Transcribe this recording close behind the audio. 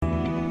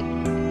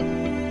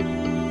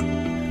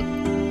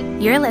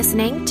You're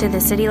listening to the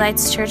City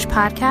Lights Church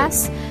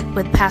podcast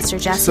with Pastor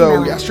Jesse So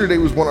Miller. yesterday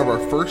was one of our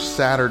first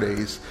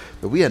Saturdays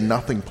that we had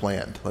nothing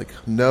planned, like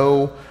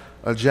no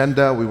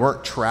agenda. We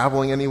weren't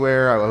traveling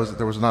anywhere.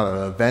 There was not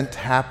an event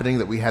happening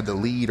that we had to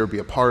lead or be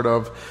a part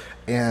of.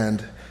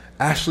 And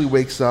Ashley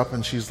wakes up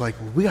and she's like,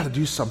 we got to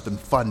do something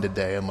fun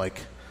today. I'm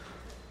like,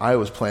 I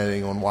was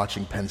planning on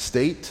watching Penn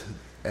State,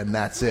 and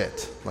that's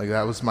it. Like,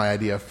 that was my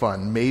idea of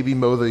fun. Maybe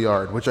mow the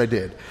yard, which I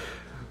did.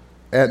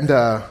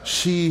 And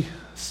she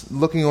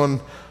looking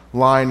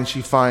online and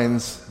she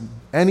finds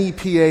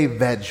NEPA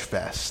Veg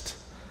Fest.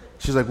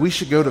 She's like, we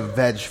should go to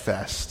Veg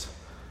Fest.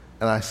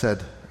 And I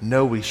said,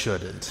 no, we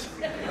shouldn't.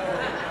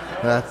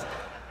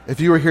 If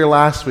you were here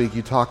last week,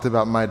 you talked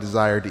about my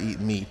desire to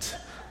eat meat,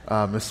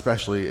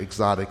 especially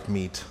exotic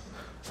meat,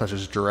 such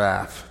as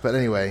giraffe. But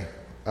anyway,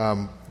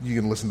 you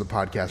can listen to the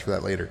podcast for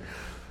that later.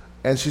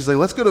 And she's like,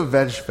 let's go to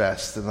Veg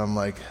Fest. And I'm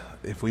like,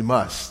 if we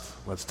must,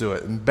 let's do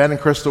it. And Ben and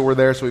Crystal were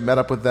there, so we met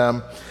up with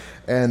them.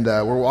 And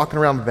we're walking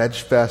around Veg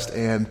Fest,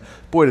 and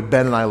boy, did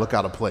Ben and I look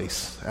out of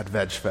place at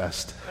Veg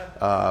Fest.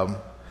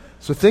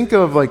 So think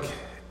of like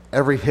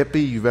every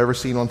hippie you've ever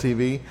seen on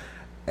TV,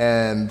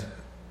 and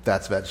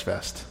that's Veg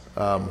Fest.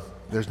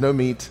 There's no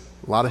meat,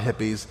 a lot of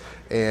hippies,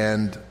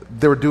 and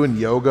they were doing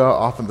yoga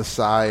off on the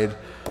side.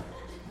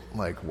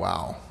 Like,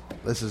 wow,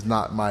 this is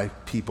not my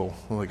people,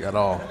 like, at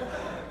all.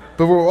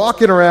 But we're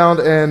walking around,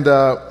 and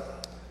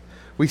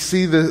we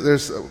see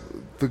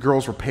the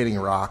girls were painting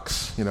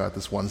rocks, at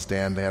this one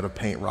stand. They had a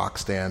paint rock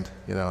stand,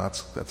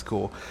 that's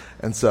cool.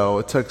 And so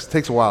it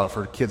takes a while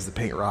for kids to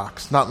paint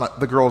rocks.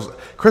 The girls,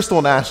 Crystal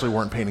and Ashley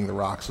weren't painting the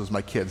rocks. It was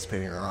my kids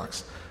painting the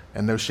rocks.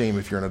 And no shame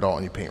if you're an adult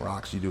and you paint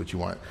rocks, you do what you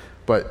want.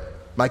 But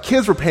my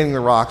kids were painting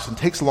the rocks, and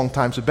it takes a long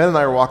time. So Ben and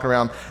I were walking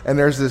around, and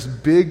there's this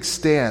big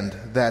stand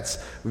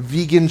that's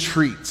vegan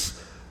treats,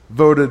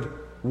 voted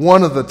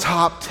one of the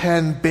top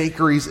 10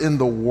 bakeries in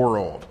the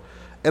world.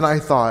 And I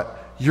thought,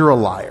 you're a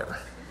liar.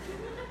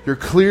 You're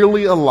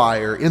clearly a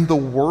liar. In the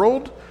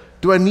world,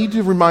 do I need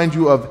to remind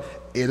you of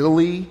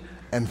Italy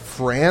and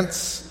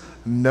France,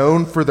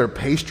 known for their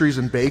pastries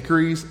and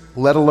bakeries,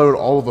 let alone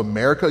all of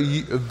America?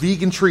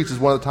 Vegan treats is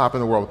one of the top in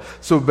the world.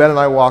 So Ben and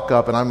I walk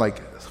up, and I'm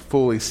like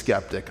fully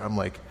skeptic. I'm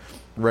like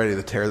ready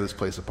to tear this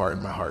place apart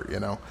in my heart,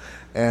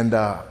 And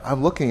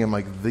I'm looking, I'm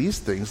like, these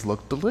things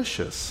look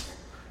delicious.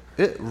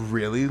 It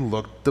really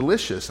looked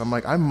delicious. I'm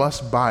like, I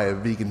must buy a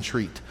vegan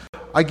treat.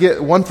 I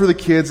get one for the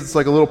kids. It's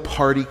like a little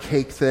party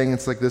cake thing.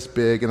 It's like this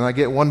big. And I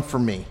get one for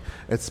me.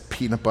 It's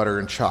peanut butter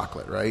and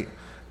chocolate, right?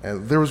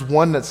 And there was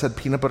one that said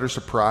peanut butter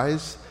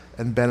surprise.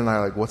 And Ben and I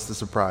are like, what's the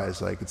surprise?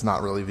 Like, it's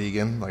not really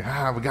vegan. Like,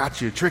 we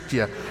got you, tricked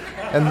you.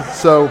 And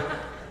so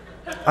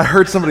I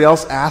heard somebody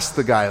else ask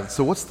the guy,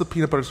 so what's the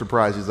peanut butter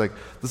surprise? He's like,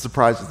 the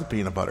surprise is the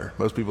peanut butter.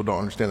 Most people don't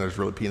understand there's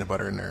really peanut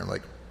butter in there. I'm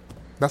like,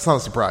 that's not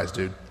a surprise,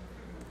 dude.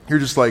 You're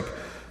just like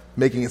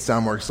making it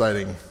sound more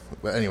exciting.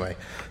 But anyway,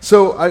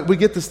 so we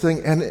get this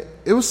thing, and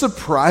it was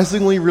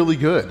surprisingly really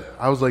good.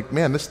 I was like,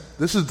 man, this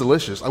is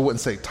delicious. I wouldn't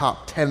say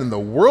top 10 in the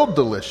world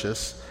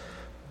delicious,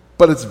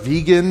 but it's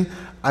vegan.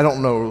 I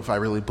don't know if I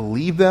really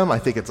believe them. I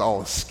think it's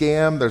all a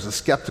scam. There's a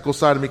skeptical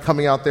side of me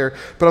coming out there.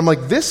 But I'm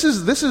like, this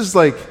is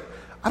like,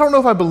 I don't know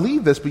if I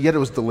believe this, but yet it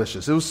was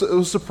delicious. It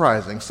was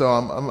surprising. So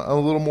I'm a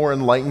little more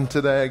enlightened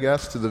today, I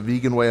guess, to the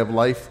vegan way of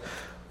life.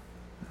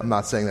 I'm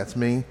not saying that's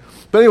me.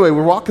 But anyway,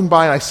 we're walking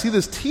by, and I see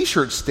this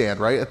T-shirt stand,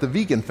 right, at the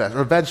Vegan Fest,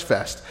 or Veg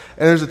Fest.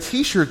 And there's a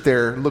T-shirt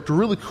there, looked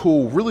really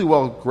cool, really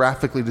well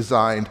graphically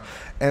designed.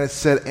 And it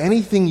said,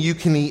 anything you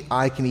can eat,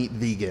 I can eat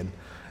vegan.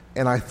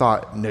 And I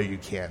thought, no, you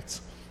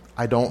can't.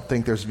 I don't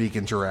think there's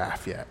vegan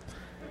giraffe yet.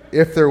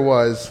 If there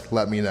was,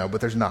 let me know,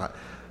 but there's not.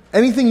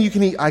 Anything you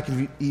can eat, I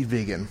can eat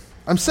vegan.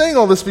 I'm saying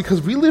all this because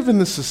we live in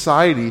this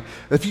society.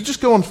 If you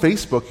just go on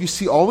Facebook, you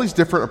see all these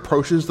different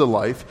approaches to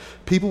life,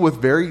 people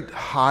with very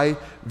high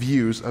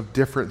views of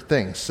different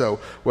things.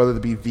 So whether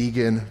it be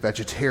vegan,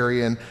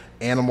 vegetarian,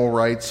 animal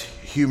rights,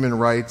 human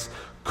rights,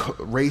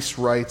 race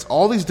rights,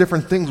 all these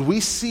different things we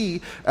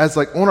see as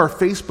like on our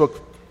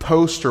Facebook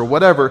post or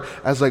whatever,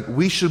 as like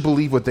we should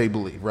believe what they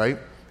believe, right?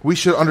 We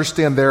should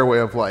understand their way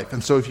of life.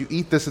 And so if you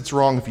eat this, it's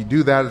wrong. If you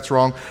do that, it's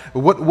wrong.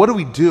 What do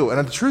we do?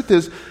 And the truth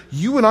is,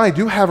 you and I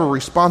do have a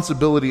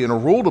responsibility and a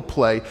role to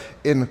play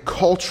in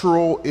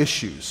cultural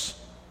issues,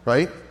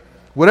 right?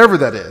 Whatever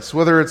that is,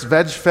 whether it's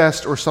Veg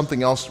Fest or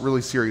something else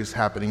really serious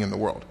happening in the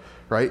world,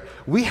 right?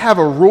 We have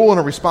a role and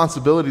a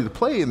responsibility to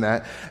play in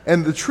that.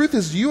 And the truth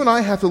is, you and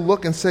I have to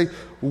look and say,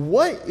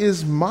 what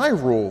is my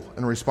role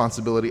and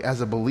responsibility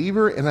as a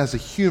believer and as a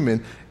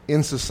human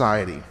in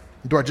society?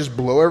 Do I just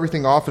blow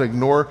everything off and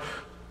ignore,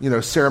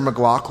 Sarah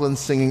McLachlan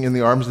singing In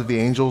the Arms of the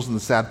Angels and the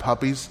Sad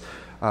Puppies?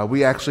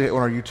 We actually, on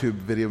our YouTube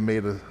video,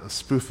 made a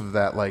spoof of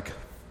that like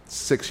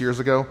 6 years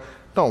ago.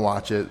 Don't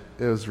watch it.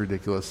 It was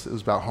ridiculous. It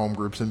was about home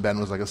groups, and Ben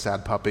was like a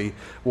sad puppy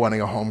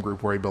wanting a home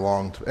group where he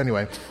belonged.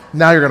 Anyway,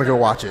 now you're going to go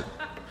watch it.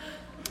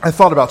 I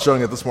thought about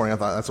showing it this morning. I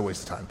thought, that's a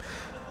waste of time.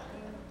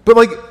 But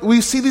like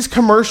we see these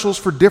commercials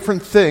for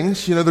different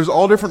things. There's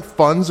all different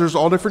funds. There's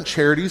all different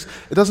charities.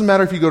 It doesn't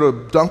matter if you go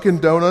to Dunkin'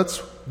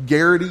 Donuts,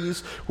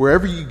 Garrity's,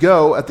 wherever you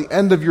go, at the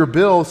end of your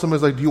bill,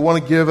 somebody's like, do you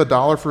want to give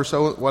 $1 for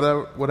so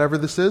whatever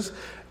this is?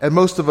 And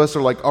most of us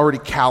are like already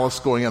callous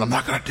going in, I'm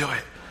not going to do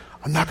it.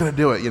 I'm not going to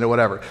do it,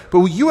 whatever.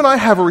 But you and I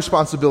have a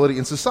responsibility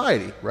in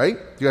society, right?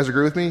 Do you guys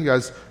agree with me? You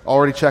guys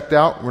already checked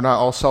out? We're not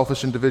all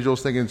selfish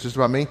individuals thinking it's just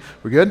about me?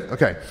 We're good?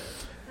 Okay.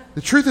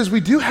 The truth is we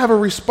do have a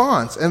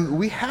response, and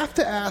we have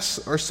to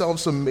ask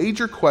ourselves some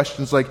major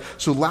questions like,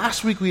 so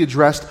last week we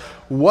addressed,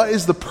 what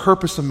is the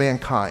purpose of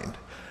mankind?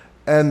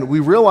 And we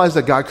realized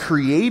that God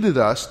created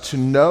us to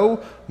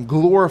know,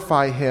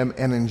 glorify Him,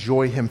 and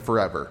enjoy Him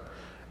forever.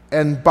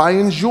 And by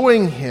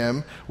enjoying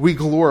Him, we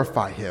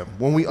glorify Him.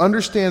 When we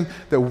understand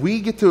that we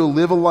get to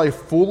live a life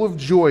full of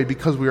joy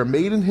because we are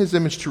made in His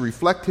image to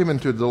reflect Him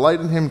and to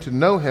delight in Him, to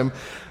know Him,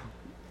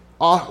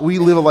 we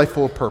live a life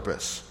full of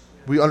purpose.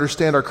 We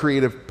understand our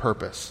creative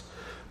purpose.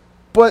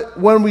 But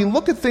when we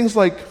look at things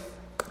like,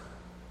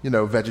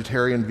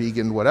 vegetarian,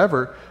 vegan,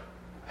 whatever,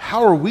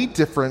 how are we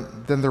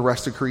different than the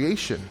rest of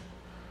creation?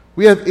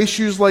 We have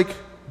issues like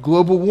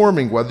global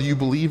warming, whether you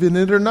believe in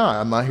it or not.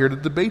 I'm not here to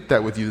debate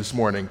that with you this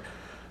morning.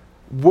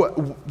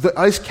 The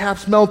ice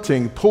caps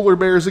melting, polar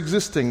bears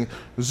existing,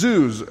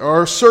 zoos,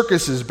 or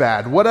circus is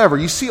bad, whatever.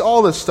 You see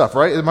all this stuff,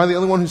 right? Am I the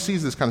only one who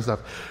sees this kind of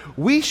stuff?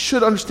 We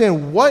should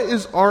understand what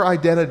is our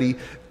identity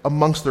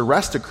amongst the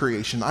rest of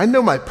creation. I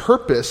know my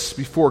purpose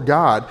before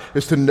God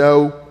is to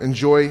know,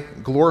 enjoy,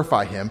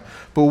 glorify Him.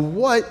 But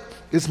what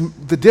is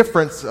the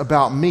difference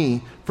about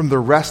me from the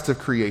rest of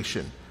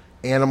creation?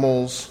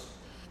 Animals,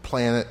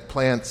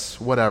 plants,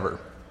 whatever.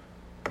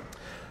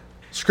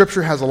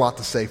 Scripture has a lot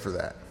to say for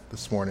that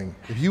this morning.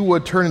 If you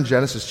would turn in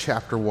Genesis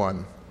chapter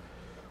 1,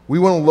 we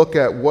want to look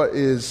at what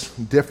is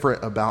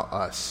different about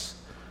us.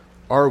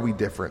 Are we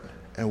different?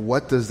 And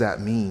what does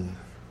that mean?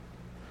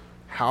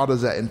 How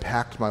does that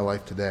impact my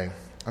life today?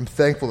 I'm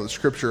thankful that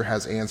Scripture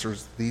has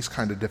answers to these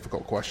kind of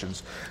difficult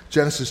questions.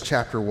 Genesis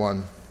chapter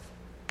 1.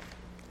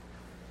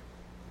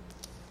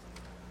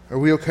 Are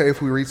we okay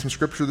if we read some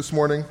Scripture this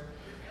morning?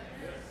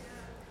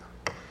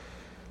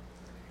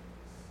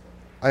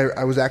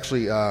 I was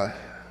actually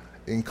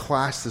in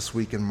class this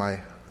week in my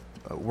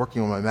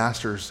working on my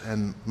master's,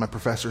 and my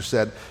professor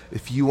said,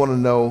 if you want to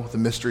know the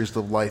mysteries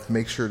of life,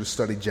 make sure to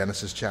study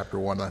Genesis chapter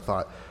 1. And I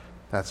thought,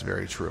 that's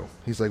very true.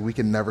 He's like, we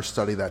can never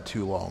study that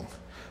too long.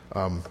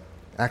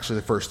 Actually,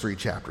 the first 3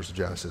 chapters of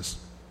Genesis.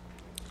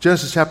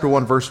 Genesis chapter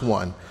 1, verse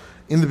 1.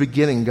 In the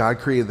beginning, God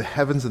created the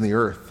heavens and the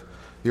earth.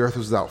 The earth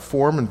was without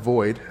form and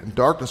void, and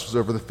darkness was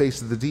over the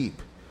face of the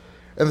deep.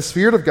 And the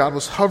Spirit of God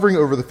was hovering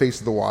over the face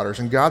of the waters.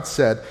 And God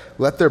said,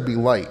 let there be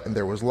light, and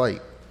there was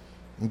light.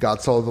 And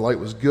God saw that the light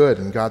was good,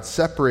 and God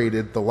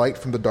separated the light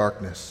from the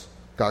darkness.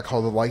 God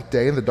called the light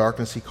day, and the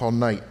darkness He called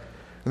night.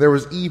 And there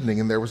was evening,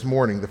 and there was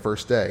morning the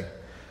first day.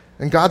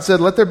 And God said,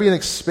 let there be an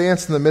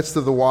expanse in the midst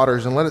of the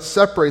waters, and let it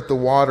separate the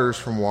waters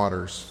from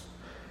waters.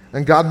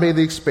 And God made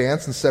the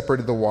expanse and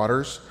separated the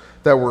waters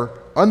that were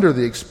under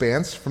the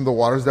expanse from the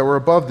waters that were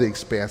above the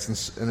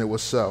expanse, and it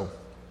was so.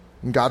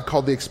 And God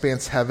called the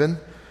expanse heaven,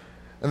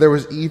 and there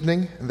was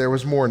evening, and there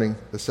was morning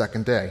the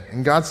second day.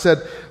 And God said,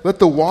 let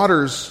the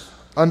waters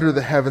under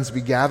the heavens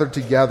be gathered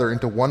together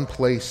into one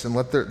place, and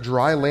let the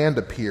dry land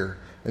appear,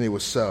 and it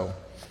was so.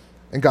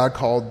 And God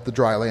called the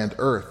dry land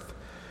earth.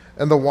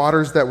 And the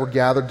waters that were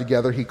gathered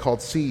together He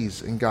called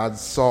seas, and God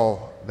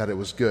saw that it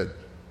was good.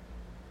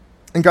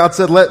 And God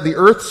said, let the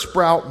earth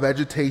sprout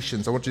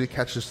vegetations. I want you to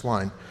catch this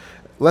line.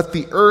 Let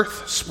the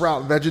earth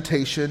sprout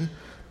vegetation,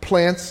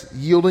 plants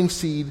yielding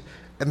seed,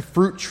 and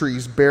fruit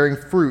trees bearing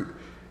fruit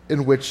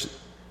in which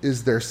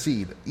is their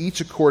seed, each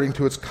according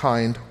to its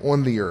kind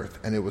on the earth.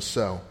 And it was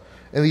so.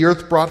 And the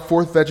earth brought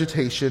forth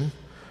vegetation,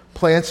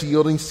 plants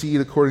yielding seed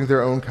according to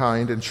their own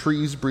kind, and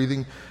trees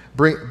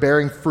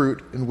bearing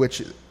fruit in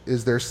which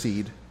is their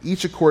seed,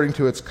 each according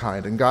to its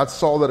kind. And God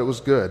saw that it was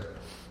good.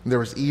 And there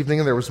was evening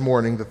and there was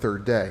morning the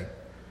third day.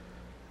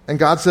 And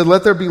God said,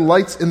 let there be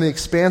lights in the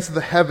expanse of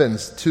the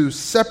heavens to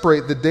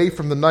separate the day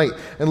from the night,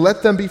 and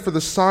let them be for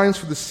the signs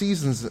for the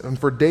seasons and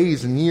for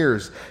days and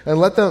years. And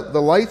let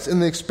the lights in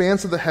the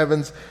expanse of the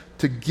heavens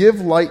to give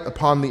light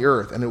upon the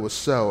earth. And it was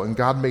so. And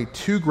God made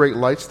 2 great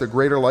lights, the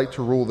greater light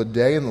to rule the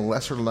day, and the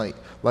lesser light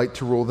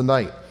to rule the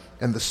night,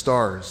 and the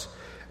stars.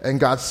 And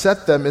God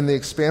set them in the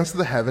expanse of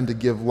the heaven to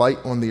give light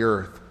on the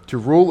earth, to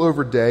rule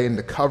over day and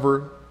to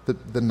cover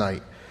the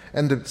night,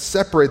 and to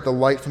separate the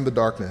light from the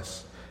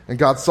darkness. And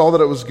God saw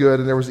that it was good,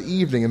 and there was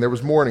evening, and there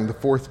was morning, the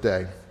 4th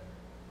day.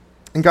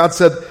 And God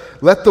said,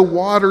 let the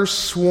waters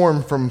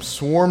swarm from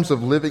swarms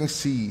of living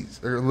seas,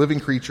 or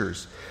living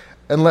creatures,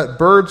 and let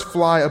birds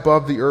fly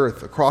above the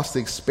earth across the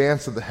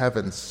expanse of the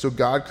heavens. So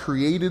God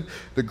created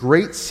the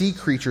great sea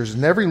creatures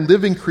and every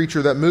living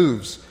creature that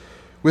moves,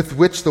 with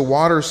which the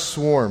waters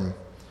swarm,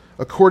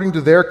 according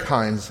to their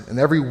kinds, and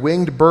every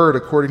winged bird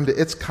according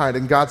to its kind.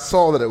 And God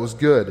saw that it was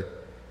good.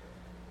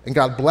 And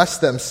God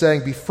blessed them,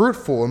 saying, be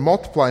fruitful and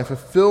multiply, and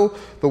fulfill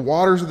the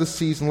waters of the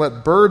seas, and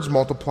let birds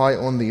multiply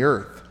on the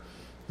earth.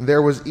 And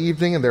there was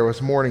evening, and there was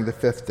morning the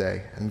 5th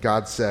day. And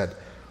God said,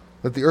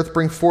 let the earth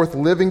bring forth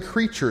living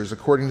creatures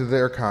according to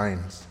their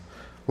kinds,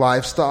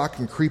 livestock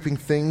and creeping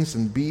things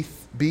and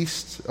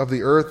beasts of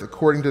the earth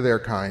according to their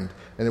kind.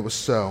 And it was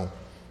so.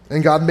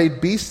 And God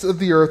made beasts of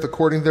the earth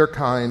according to their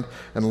kind,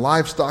 and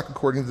livestock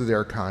according to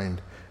their kind,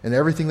 and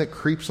everything that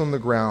creeps on the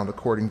ground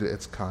according to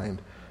its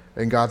kind.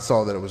 And God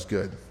saw that it was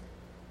good.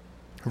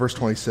 Verse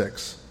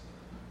 26.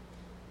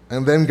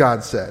 And then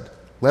God said,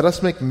 let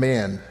us make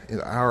man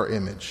in our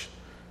image,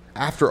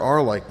 after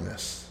our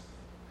likeness,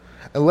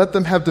 and let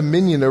them have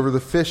dominion over the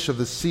fish of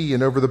the sea,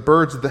 and over the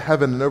birds of the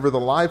heaven, and over the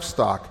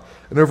livestock,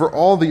 and over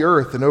all the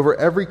earth, and over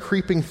every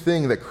creeping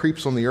thing that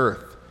creeps on the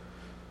earth.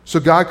 So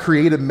God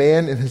created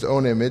man in his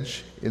own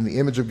image. In the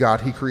image of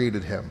God he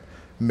created him.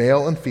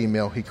 Male and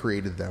female he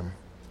created them.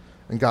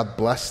 And God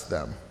blessed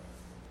them.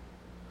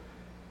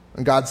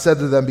 And God said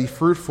to them, be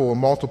fruitful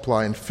and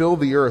multiply, and fill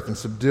the earth and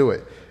subdue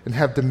it, and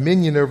have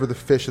dominion over the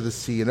fish of the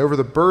sea, and over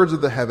the birds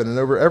of the heaven, and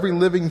over every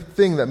living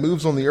thing that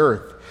moves on the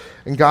earth.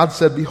 And God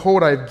said,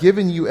 behold, I have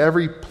given you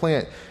every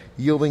plant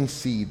yielding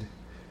seed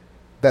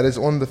that is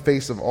on the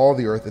face of all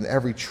the earth, and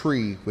every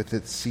tree with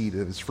its seed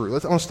of its fruit.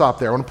 I want to stop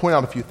there. I want to point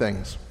out a few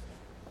things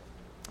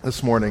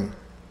this morning.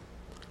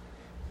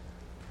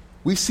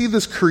 We see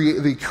this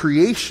the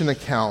creation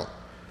account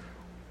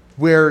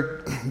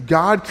where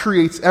God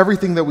creates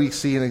everything that we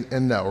see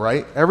and know,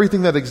 right?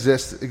 Everything that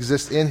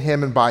exists in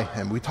him and by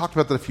him. We talked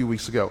about that a few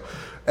weeks ago.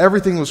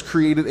 Everything was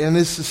created and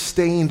is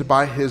sustained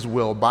by his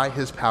will, by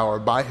his power,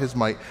 by his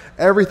might.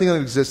 Everything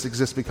that exists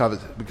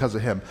because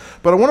of him.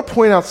 But I want to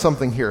point out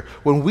something here.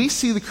 When we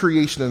see the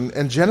creation,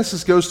 and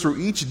Genesis goes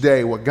through each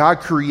day what God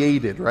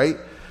created, right?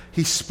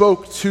 He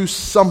spoke to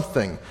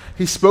something.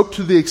 He spoke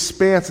to the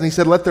expanse, and he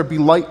said, let there be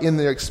light in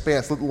the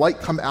expanse. Let light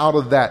come out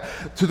of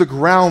that. To the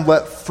ground,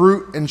 let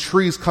fruit and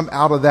trees come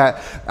out of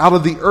that. Out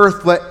of the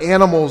earth, let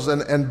animals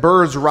and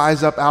birds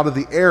rise up out of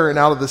the air, and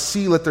out of the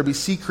sea, let there be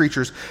sea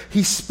creatures.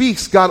 He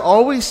speaks. God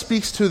always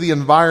speaks to the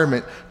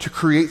environment to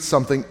create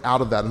something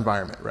out of that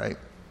environment, right?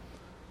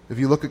 If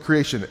you look at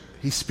creation,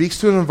 he speaks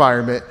to an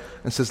environment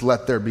and says,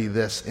 let there be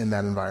this in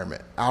that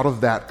environment. Out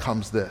of that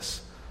comes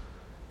this.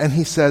 And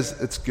he says,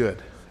 it's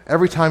good.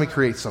 Every time he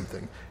creates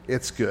something,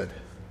 it's good.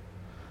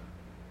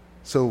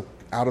 So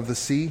out of the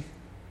sea,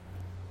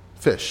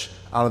 fish.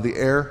 Out of the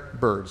air,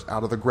 birds.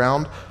 Out of the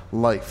ground,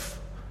 life.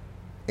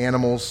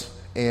 Animals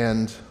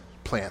and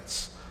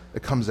plants.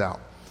 It comes out.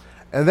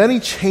 And then he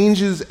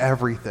changes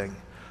everything.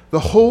 The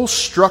whole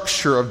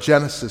structure of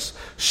Genesis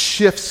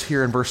shifts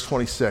here in verse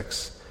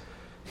 26.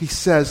 He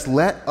says,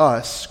 let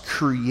us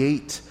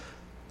create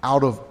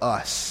out of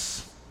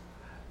us,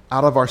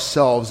 out of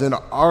ourselves, in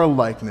our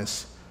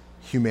likeness,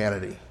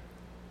 humanity.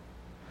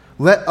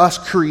 Let us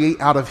create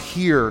out of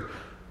here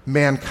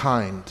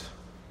mankind.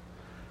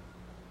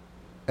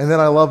 And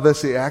then I love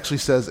this. It actually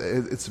says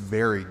it's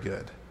very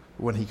good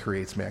when he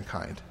creates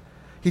mankind.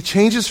 He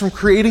changes from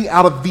creating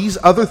out of these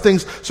other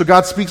things. So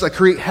God speaks, I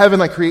create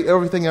heaven, I create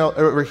everything else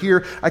over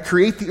here. I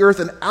create the earth,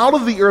 and out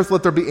of the earth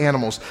let there be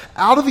animals.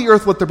 Out of the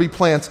earth let there be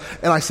plants.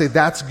 And I say,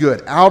 that's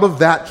good. Out of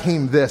that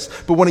came this.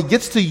 But when he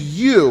gets to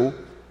you,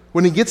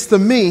 when he gets to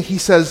me, he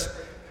says,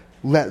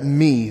 let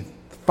me,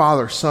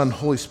 Father, Son,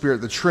 Holy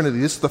Spirit, the Trinity.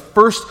 This is the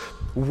first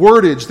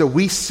wordage that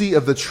we see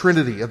of the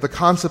Trinity, of the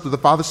concept of the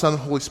Father, Son,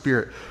 and Holy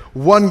Spirit.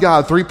 One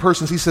God, three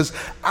persons. He says,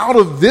 out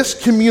of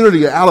this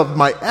community, out of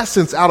my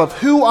essence, out of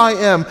who I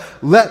am,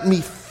 let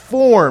me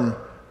form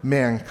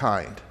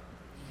mankind.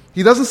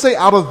 He doesn't say,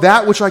 out of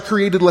that which I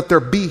created, let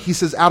there be. He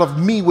says, out of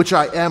me, which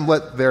I am,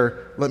 let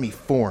me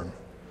form.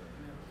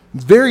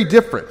 Very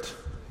different.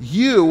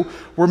 You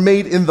were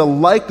made in the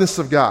likeness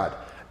of God,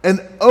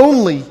 and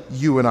only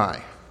you and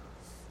I.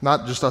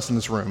 Not just us in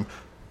this room.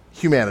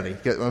 Humanity.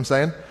 Get what I'm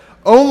saying?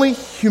 Only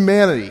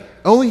humanity,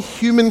 only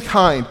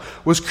humankind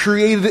was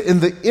created in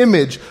the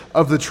image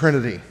of the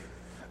Trinity.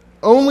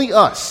 Only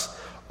us.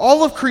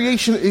 All of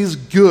creation is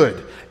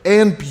good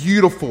and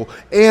beautiful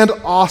and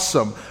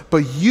awesome.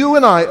 But you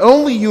and I,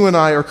 only you and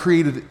I, are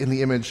created in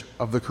the image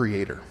of the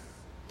Creator.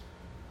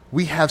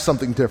 We have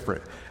something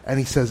different. And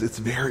he says it's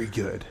very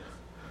good.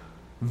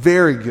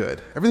 Very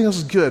good. Everything else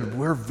is good.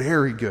 We're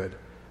very good.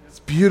 It's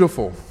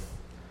beautiful.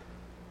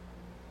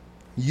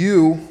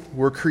 You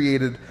were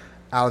created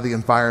out of the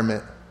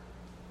environment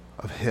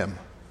of him.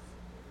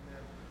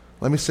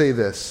 Let me say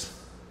this.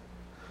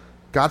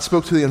 God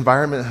spoke to the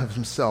environment of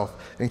himself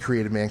and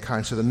created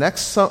mankind. So the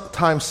next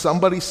time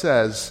somebody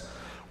says,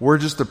 we're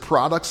just the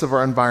products of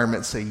our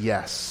environment, say,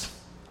 yes,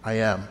 I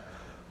am.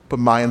 But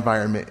my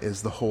environment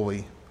is the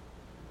Holy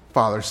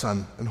Father,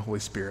 Son, and Holy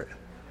Spirit.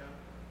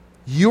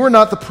 You are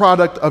not the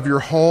product of your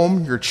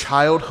home, your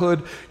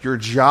childhood, your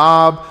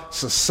job,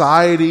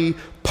 society,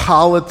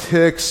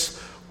 politics,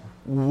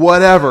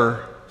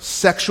 whatever,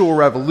 sexual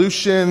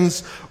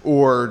revolutions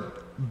or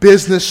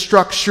business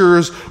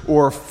structures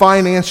or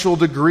financial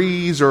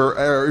degrees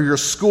or your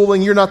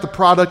schooling. You're not the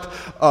product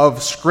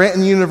of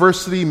Scranton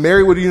University,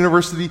 Marywood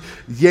University,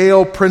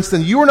 Yale,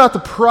 Princeton. You are not the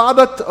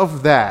product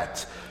of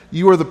that.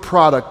 You are the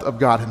product of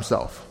God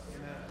himself.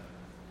 Amen.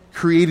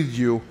 Created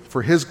you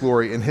for his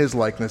glory and his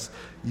likeness.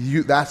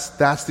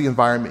 That's the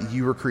environment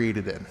you were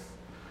created in.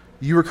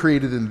 You were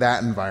created in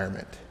that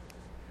environment.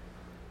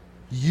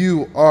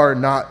 You are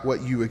not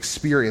what you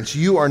experience.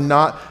 You are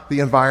not the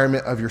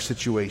environment of your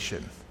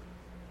situation.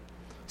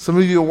 Some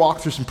of you have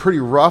walked through some pretty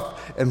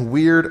rough and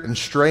weird and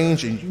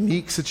strange and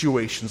unique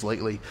situations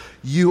lately.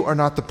 You are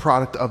not the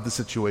product of the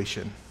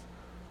situation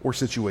or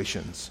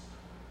situations.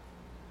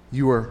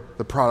 You are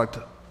the product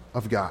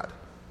of God.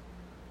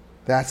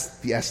 That's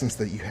the essence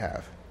that you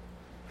have.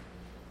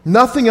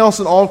 Nothing else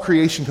in all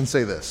creation can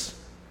say this.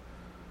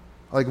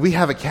 Like, we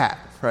have a cat,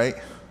 right?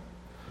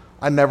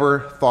 I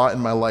never thought in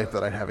my life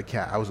that I'd have a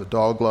cat. I was a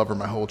dog lover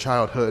my whole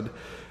childhood,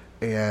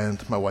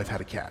 and my wife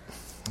had a cat.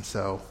 And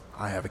so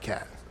I have a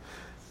cat.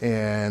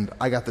 And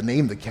I got to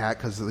name the cat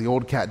because the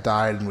old cat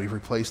died, and we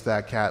replaced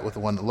that cat with the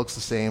one that looks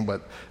the same,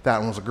 but that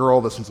one was a girl,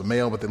 this one's a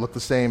male, but they look the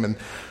same. And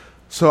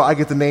so I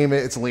get to name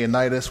it. It's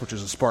Leonidas, which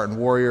is a Spartan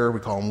warrior. We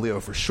call him Leo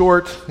for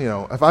short. You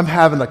know, if I'm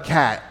having a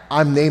cat,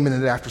 I'm naming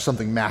it after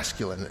something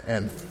masculine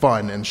and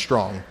fun and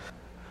strong.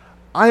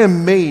 I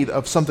am made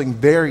of something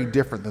very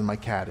different than my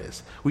cat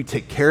is. We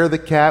take care of the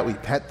cat, we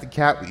pet the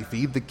cat, we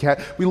feed the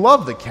cat. We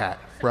love the cat,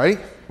 right?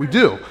 We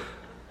do.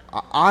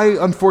 I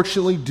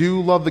unfortunately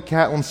do love the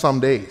cat on some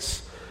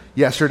days.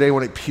 Yesterday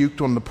when it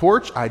puked on the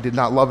porch, I did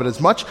not love it as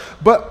much,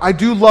 but I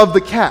do love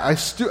the cat.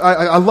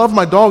 I loved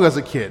my dog as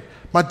a kid.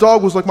 My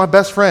dog was like my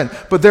best friend,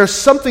 but there's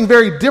something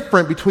very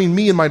different between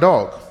me and my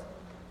dog.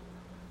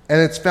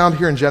 And it's found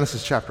here in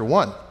Genesis chapter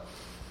 1.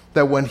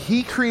 That when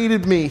he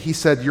created me, he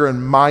said, you're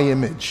in my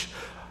image.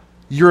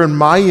 You're in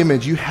my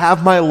image. You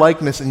have my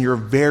likeness, and you're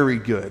very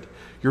good.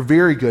 You're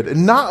very good.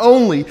 And not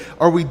only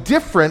are we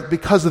different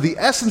because of the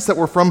essence that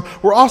we're from,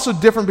 we're also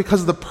different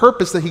because of the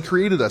purpose that he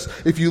created us.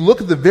 If you look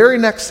at the very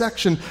next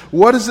section,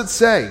 what does it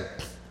say?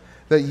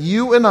 That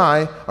you and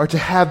I are to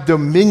have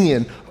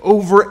dominion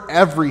over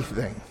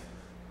everything.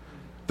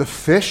 The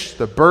fish,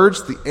 the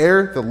birds, the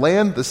air, the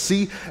land, the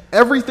sea,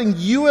 everything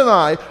you and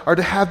I are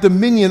to have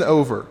dominion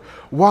over.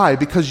 Why?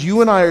 Because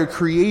you and I are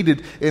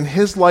created in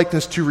his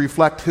likeness to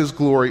reflect his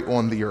glory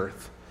on the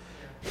earth.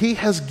 He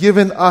has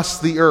given us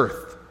the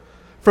earth.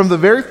 From the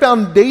very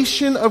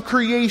foundation of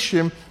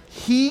creation,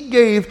 he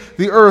gave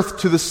the earth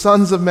to the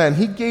sons of men.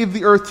 He gave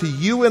the earth to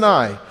you and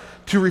I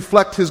to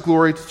reflect his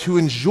glory, to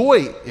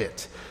enjoy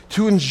it,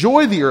 to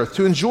enjoy the earth,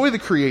 to enjoy the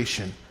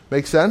creation.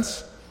 Make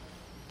sense?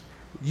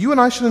 You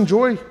and I should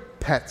enjoy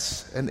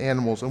pets and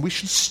animals, and we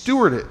should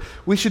steward it.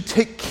 We should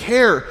take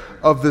care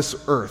of this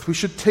earth. We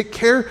should take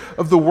care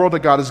of the world that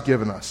God has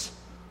given us.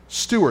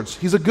 Stewards.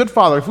 He's a good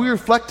father. If we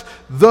reflect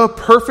the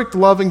perfect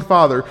loving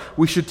father,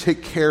 we should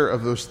take care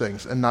of those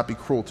things and not be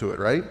cruel to it,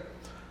 right?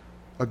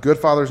 A good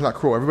father is not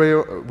cruel.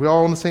 Everybody, we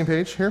all on the same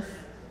page here?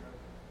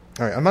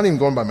 All right, I'm not even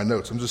going by my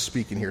notes. I'm just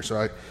speaking here,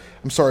 so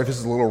I'm sorry if this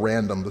is a little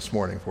random this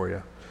morning for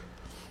you.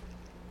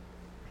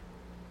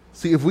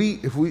 See,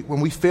 when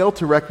we fail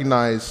to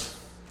recognize,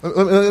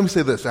 let me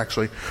say this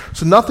actually.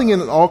 So nothing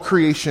in all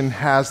creation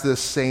has this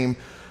same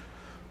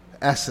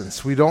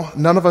essence.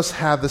 None of us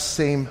have the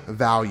same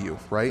value,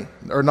 right?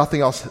 Or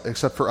nothing else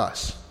except for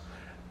us.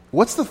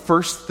 What's the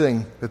first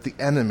thing that the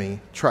enemy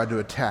tried to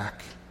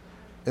attack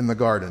in the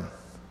garden?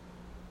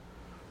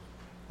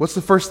 What's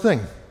the first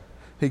thing?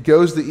 He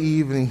goes to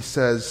Eve and he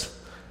says,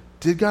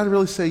 did God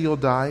really say you'll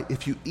die?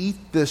 If you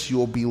eat this,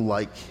 you'll be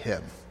like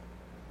him.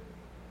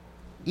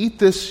 Eat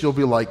this, you'll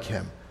be like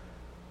him.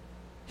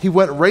 He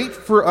went right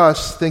for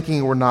us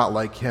thinking we're not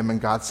like him, and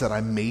God said,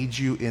 I made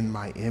you in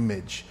my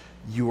image.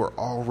 You are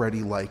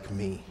already like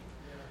me.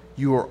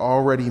 You are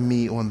already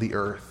me on the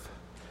earth.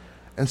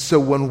 And so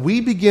when we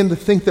begin to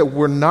think that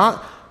we're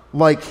not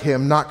like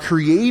him, not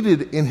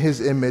created in his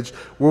image,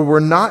 where we're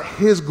not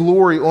his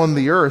glory on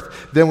the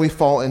earth, then we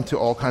fall into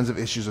all kinds of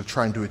issues of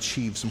trying to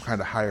achieve some kind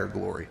of higher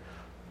glory.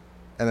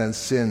 And then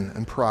sin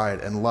and pride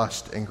and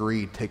lust and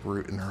greed take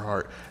root in our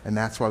heart. And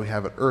that's why we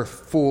have an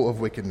earth full of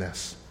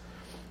wickedness.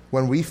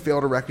 When we fail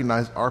to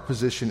recognize our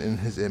position in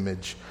his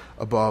image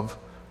above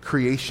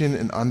creation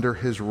and under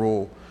his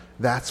rule,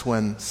 that's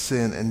when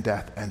sin and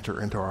death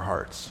enter into our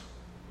hearts.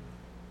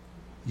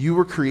 You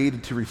were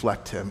created to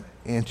reflect him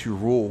and to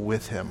rule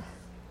with him.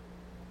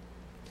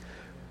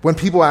 When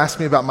people ask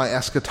me about my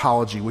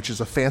eschatology, which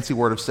is a fancy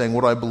word of saying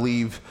what do I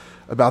believe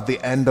about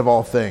the end of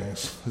all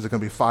things. Is it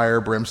going to be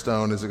fire,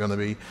 brimstone? Is it going to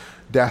be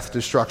death,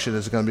 destruction?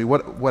 Is it going to be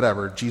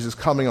whatever? Jesus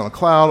coming on a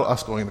cloud,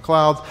 us going in the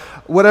clouds,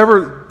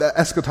 whatever, the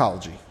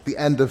eschatology, the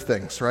end of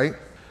things, right?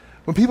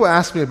 When people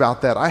ask me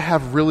about that, I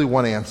have really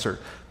one answer,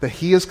 that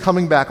he is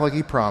coming back like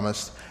he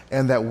promised,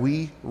 and that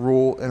we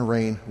rule and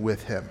reign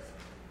with him.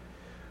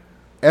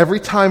 Every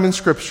time in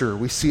Scripture,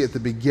 we see at the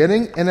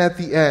beginning and at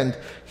the end,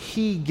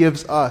 he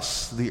gives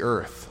us the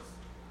earth.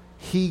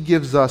 He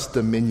gives us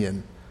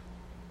dominion.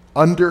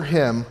 Under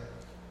him,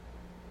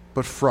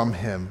 but from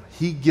him.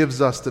 He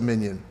gives us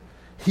dominion.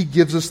 He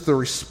gives us the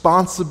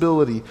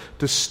responsibility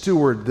to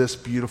steward this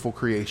beautiful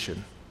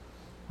creation.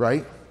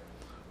 Right?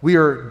 We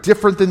are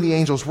different than the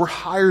angels. We're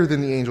higher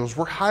than the angels.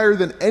 We're higher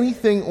than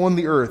anything on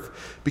the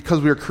earth because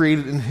we are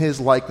created in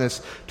his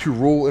likeness to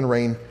rule and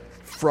reign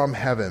from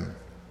heaven.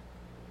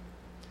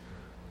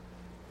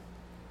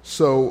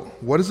 So,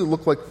 what does it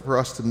look like for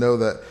us to know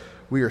that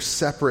we are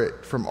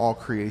separate from all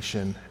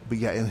creation, but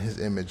yet in his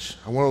image.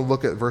 I want to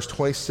look at verse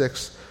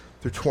 26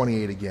 through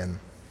 28 again.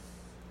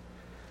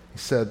 He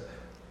said,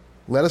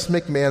 "Let us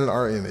make man in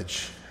our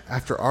image,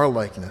 after our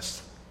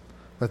likeness.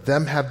 Let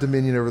them have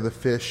dominion over the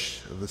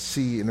fish of the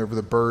sea, and over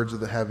the birds of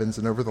the heavens,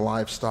 and over the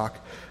livestock,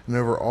 and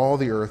over all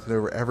the earth, and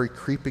over every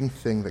creeping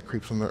thing that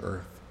creeps on the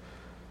earth."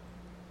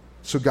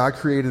 So God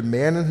created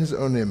man in his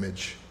own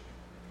image.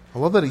 I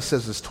love that he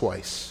says this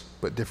twice,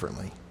 but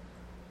differently.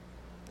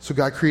 So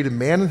God created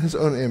man in his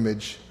own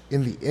image.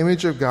 In the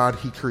image of God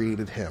he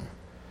created him.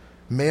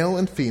 Male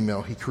and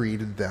female he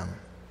created them.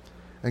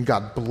 And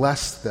God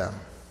blessed them.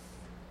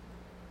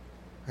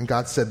 And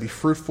God said, "Be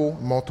fruitful,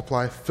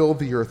 multiply, fill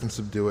the earth and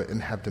subdue it,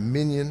 and have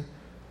dominion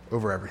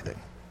over everything."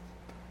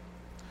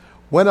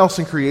 When else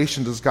in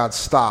creation does God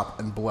stop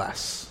and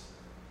bless?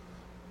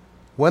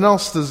 When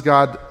else does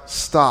God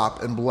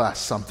stop and bless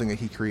something that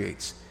he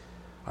creates?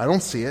 I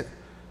don't see it.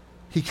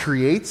 He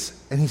creates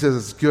and he says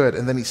it's good,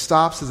 and then he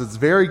stops, says it's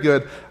very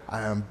good.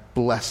 I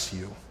bless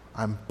you.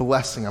 I'm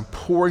blessing. I'm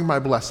pouring my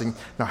blessing.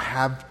 Now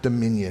have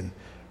dominion.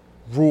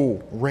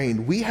 Rule,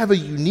 reign. We have a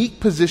unique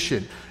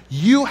position.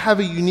 You have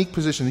a unique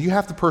position. You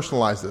have to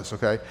personalize this,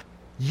 okay?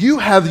 You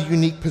have the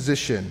unique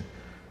position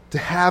to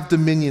have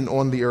dominion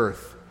on the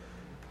earth.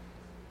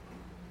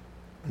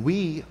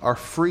 We are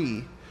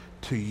free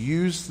to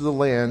use the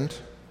land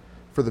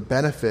for the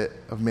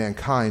benefit of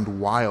mankind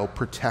while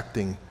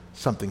protecting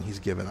something he's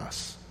given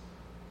us.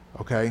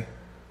 Okay?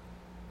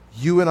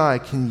 You and I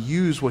can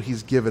use what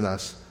he's given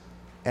us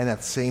and at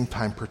the same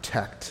time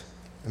protect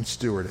and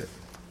steward it.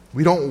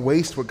 We don't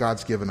waste what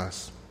God's given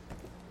us.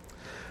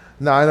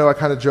 Now, I know I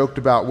kind of joked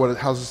about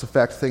how does this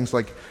affect things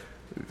like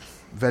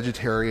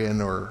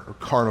vegetarian or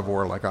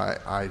carnivore, like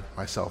I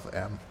myself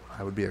am.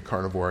 I would be a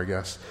carnivore, I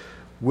guess.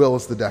 Will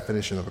is the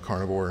definition of a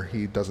carnivore.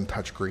 He doesn't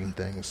touch green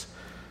things.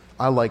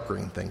 I like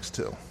green things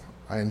too.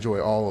 I enjoy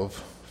all of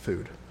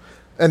food.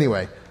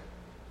 Anyway,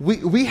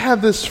 we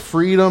have this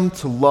freedom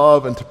to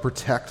love and to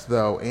protect,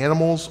 though,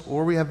 animals,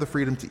 or we have the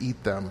freedom to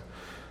eat them.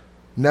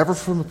 Never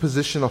from a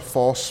position of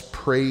false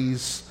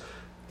praise,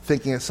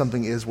 thinking that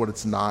something is what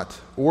it's not,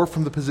 or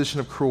from the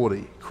position of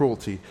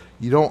cruelty.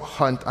 You don't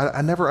hunt.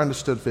 I never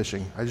understood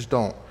fishing. I just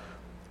don't.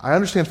 I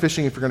understand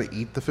fishing if you're going to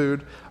eat the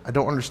food. I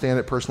don't understand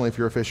it personally if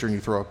you're a fisher and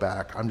you throw it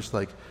back. I'm just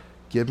like,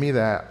 give me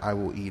that, I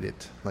will eat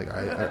it. Like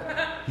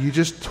you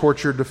just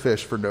tortured the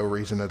fish for no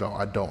reason at all.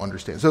 I don't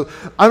understand. So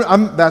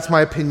that's my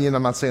opinion.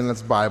 I'm not saying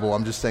that's Bible.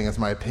 I'm just saying that's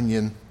my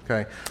opinion.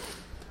 Okay.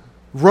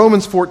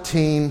 Romans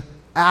 14,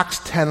 Acts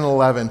 10 and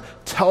 11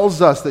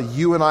 tells us that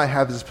you and I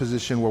have this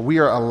position where we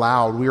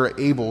are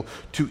able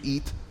to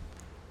eat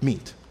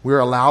meat. We are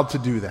allowed to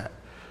do that.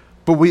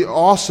 But we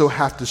also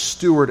have to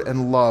steward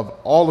and love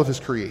all of his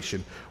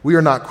creation. We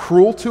are not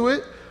cruel to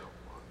it.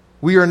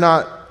 We are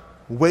not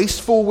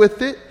wasteful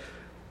with it.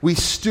 We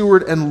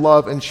steward and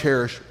love and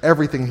cherish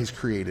everything he's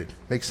created.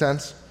 Make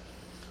sense?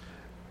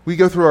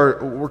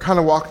 We're kind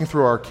of walking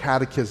through our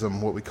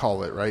catechism, what we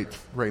call it,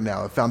 right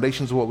now, the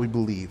foundations of what we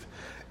believe.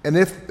 And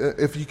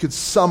if you could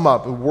sum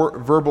up,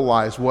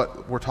 verbalize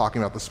what we're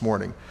talking about this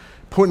morning.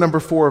 Point number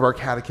 4 of our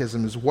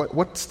catechism is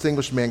what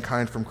distinguished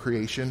mankind from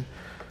creation?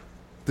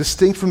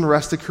 Distinct from the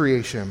rest of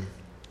creation,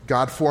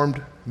 God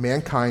formed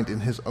mankind in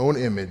his own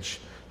image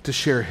to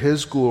share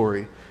his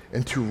glory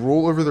and to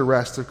rule over the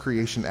rest of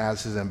creation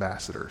as his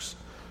ambassadors.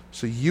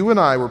 So you and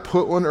I were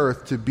put on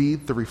earth to be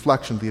the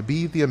reflection, to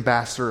be the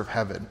ambassador of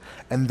heaven.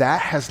 And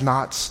that has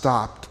not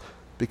stopped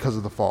because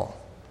of the fall.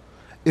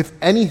 If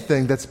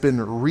anything, that's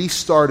been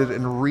restarted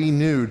and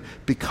renewed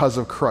because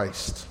of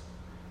Christ.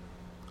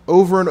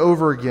 Over and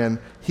over again,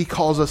 he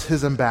calls us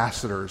his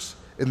ambassadors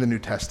in the New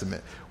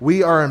Testament.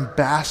 We are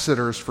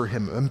ambassadors for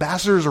him,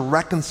 ambassadors of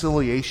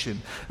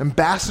reconciliation,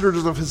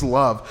 ambassadors of his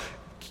love,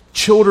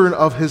 children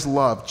of his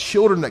love,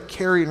 children that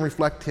carry and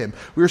reflect him.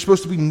 We are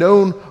supposed to be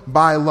known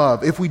by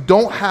love. If we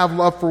don't have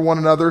love for one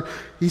another,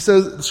 the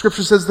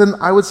scripture says, then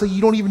I would say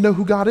you don't even know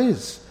who God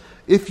is.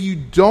 If you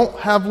don't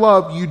have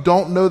love, you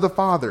don't know the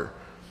Father.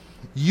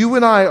 You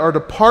and I are to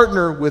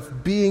partner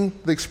with being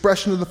the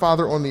expression of the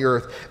Father on the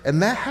earth,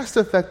 and that has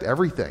to affect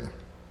everything.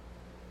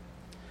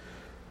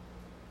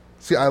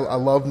 See, I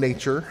love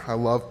nature. I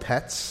love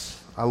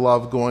pets. I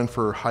love going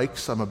for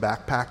hikes. I'm a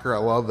backpacker. I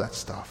love that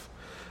stuff.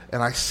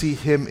 And I see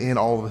him in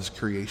all of his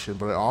creation,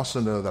 but I also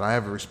know that I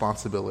have a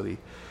responsibility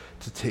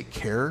to take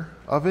care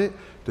of it,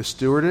 to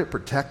steward it,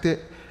 protect it,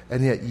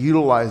 and yet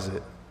utilize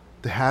it,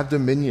 to have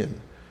dominion.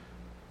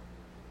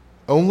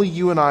 Only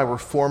you and I were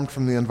formed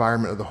from the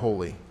environment of the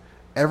holy.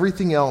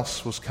 Everything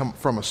else was come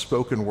from a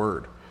spoken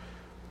word.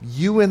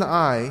 You and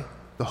I,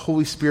 the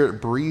Holy Spirit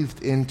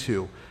breathed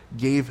into,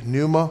 gave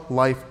pneuma,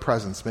 life,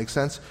 presence. Make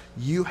sense?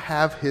 You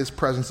have his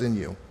presence in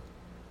you.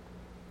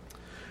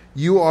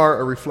 You are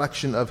a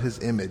reflection of his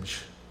image.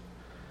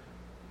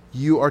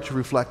 You are to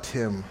reflect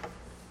him.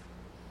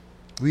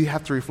 We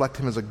have to reflect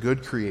him as a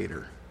good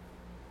creator,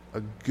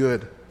 a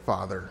good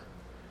father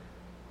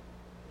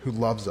who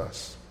loves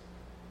us.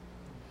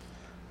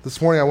 This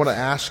morning I want to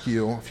ask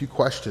you a few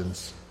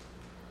questions.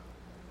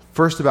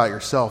 First, about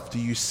yourself. Do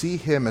you see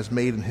him as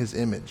made in his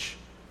image?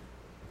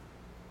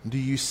 Do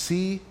you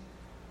see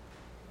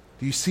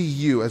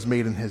you as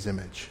made in his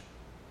image?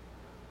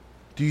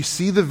 Do you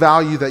see the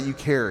value that you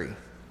carry?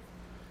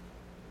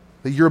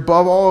 That you're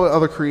above all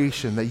other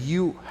creation, that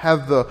you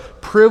have the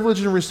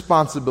privilege and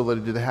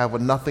responsibility to have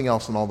what nothing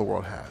else in all the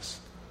world has.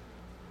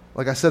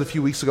 Like I said a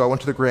few weeks ago, I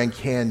went to the Grand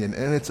Canyon,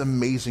 and it's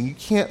amazing. You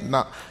can't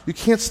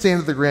stand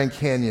at the Grand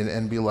Canyon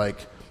and be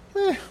like,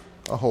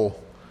 a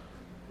hole.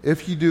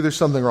 If you do, there's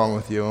something wrong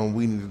with you, and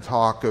we need to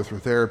talk, go through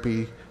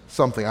therapy,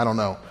 something, I don't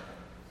know.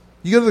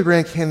 You go to the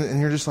Grand Canyon, and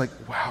you're just like,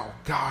 wow,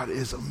 God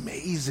is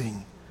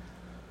amazing.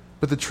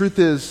 But the truth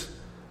is,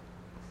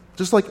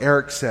 just like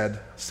Eric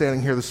said,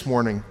 standing here this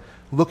morning,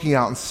 looking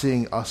out and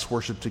seeing us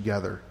worship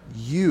together,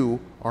 you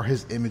are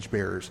his image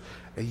bearers.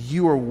 And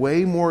you are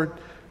way more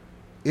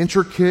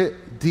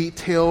intricate,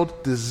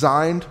 detailed,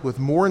 designed with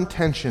more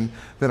intention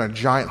than a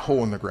giant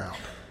hole in the ground.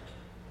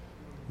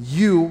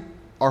 You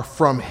are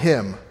from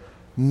him,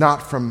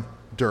 not from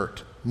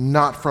dirt,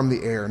 not from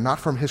the air, not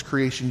from his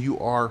creation. You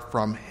are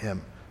from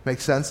him. Make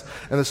sense?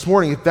 And this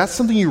morning, if that's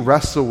something you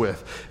wrestle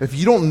with, if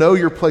you don't know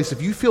your place, if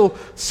you feel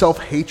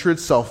self-hatred,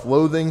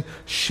 self-loathing,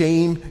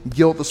 shame,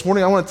 guilt, this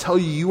morning I want to tell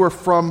you, you are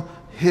from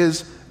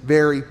his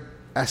very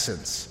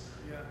essence.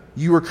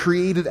 You were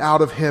created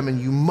out of him, and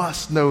you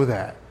must know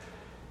that.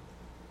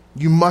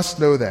 You must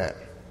know that.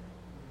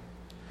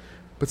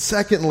 But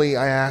secondly,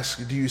 I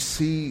ask, do you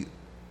see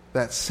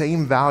that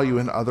same value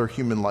in other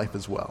human life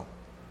as well?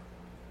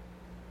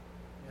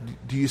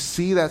 Do you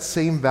see that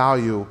same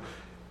value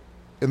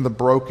in the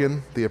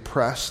broken, the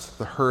oppressed,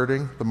 the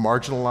hurting, the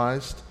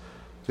marginalized,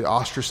 the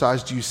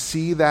ostracized? Do you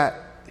see that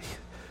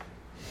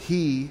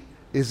he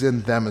is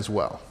in them as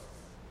well?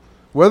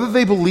 Whether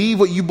they believe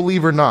what you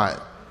believe or not,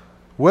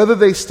 whether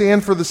they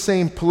stand for the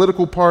same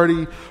political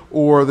party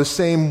or the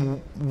same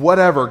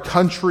whatever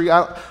country,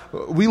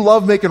 we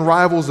love making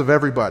rivals of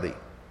everybody,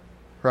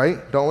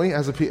 right? Don't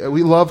we?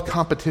 We love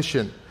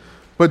competition.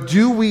 But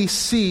do we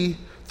see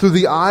through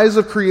the eyes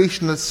of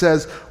creation that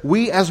says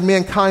we as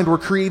mankind were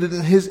created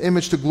in his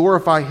image to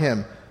glorify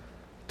him,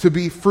 to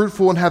be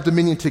fruitful and have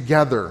dominion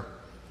together?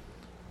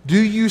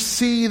 Do you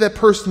see that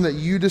person that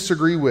you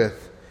disagree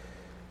with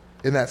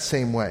in that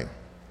same way?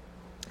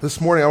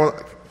 This morning, all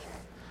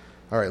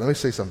right, let me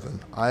say something.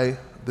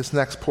 This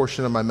next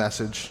portion of my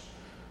message,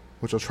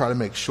 which I'll try to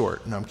make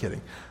short. No, I'm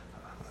kidding.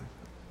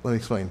 Let me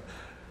explain.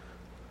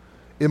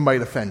 It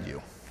might offend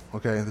you,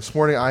 okay? This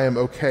morning, I am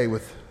okay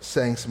with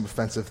saying some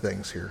offensive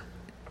things here.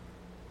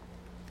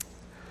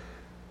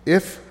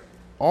 If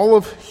all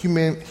of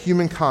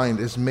humankind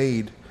is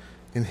made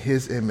in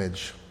his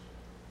image,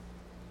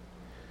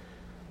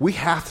 we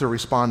have to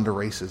respond to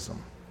racism.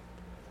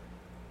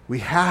 We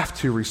have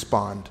to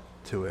respond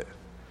to it.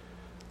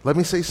 Let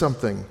me say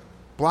something.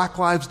 Black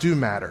lives do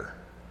matter.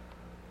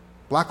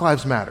 Black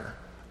lives matter.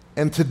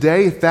 And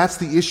today, if that's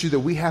the issue that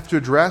we have to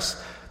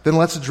address, then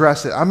let's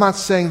address it. I'm not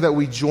saying that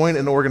we join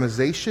an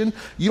organization.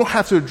 You don't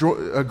have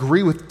to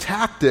agree with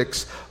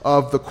tactics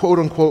of the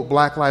quote-unquote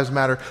Black Lives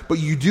Matter, but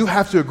you do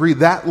have to agree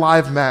that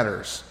life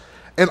matters.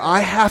 And I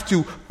have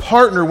to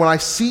partner when I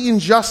see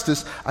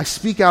injustice, I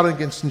speak out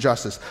against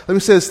injustice. Let me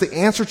say this, the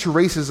answer to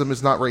racism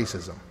is not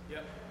racism.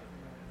 Yep.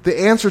 The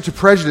answer to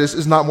prejudice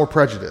is not more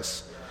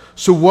prejudice.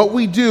 So what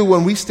we do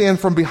when we stand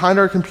from behind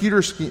our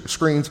computer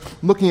screens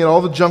looking at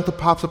all the junk that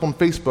pops up on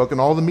Facebook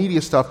and all the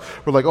media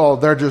stuff, we're like, oh,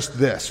 they're just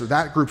this, or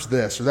that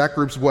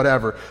group's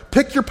whatever.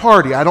 Pick your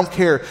party, I don't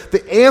care.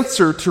 The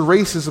answer to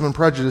racism and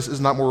prejudice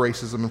is not more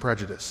racism and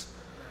prejudice.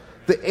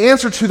 The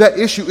answer to that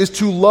issue is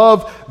to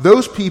love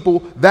those people,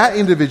 that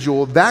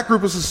individual, that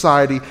group of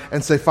society,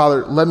 and say,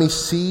 Father, let me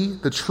see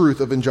the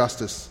truth of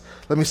injustice.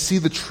 Let me see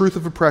the truth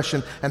of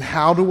oppression, and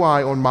how do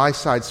I, on my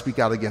side, speak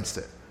out against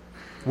it?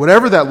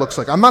 Whatever that looks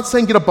like. I'm not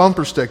saying get a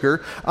bumper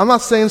sticker. I'm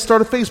not saying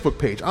start a Facebook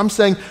page. I'm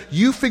saying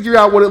you figure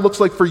out what it looks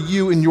like for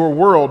you in your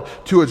world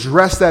to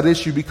address that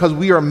issue, because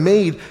we are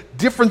made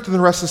different than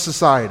the rest of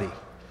society.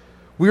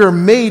 We are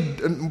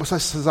made, by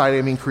society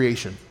I mean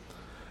creation.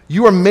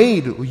 You are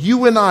made,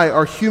 you and I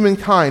are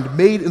humankind,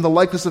 made in the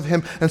likeness of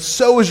him, and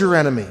so is your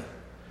enemy.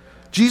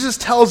 Jesus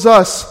tells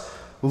us,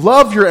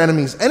 love your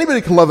enemies.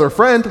 Anybody can love their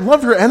friend.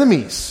 Love your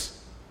enemies.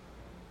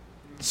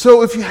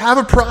 So if you have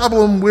a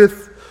problem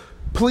with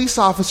police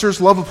officers,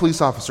 love a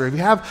police officer. If you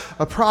have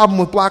a problem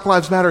with Black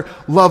Lives Matter,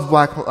 love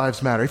Black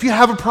Lives Matter. If you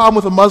have a problem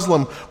with a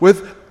Muslim,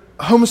 with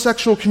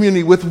homosexual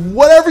community, with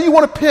whatever you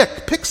want to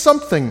pick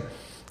something.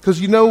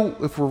 Because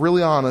if we're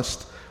really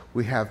honest,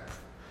 we have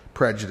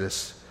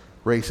prejudice,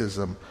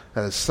 racism,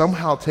 that has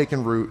somehow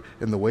taken root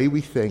in the way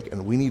we think,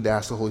 and we need to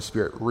ask the Holy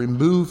Spirit,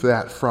 remove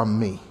that from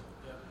me.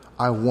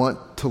 I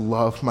want to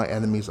love my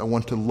enemies. I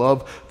want to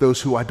love those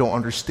who I don't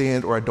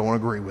understand or I don't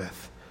agree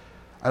with.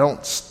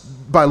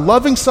 By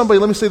loving somebody,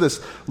 let me say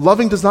this,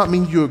 loving does not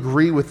mean you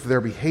agree with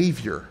their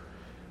behavior.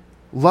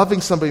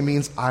 Loving somebody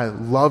means I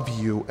love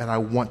you and I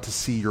want to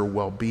see your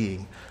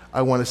well-being.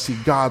 I want to see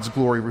God's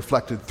glory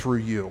reflected through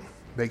you.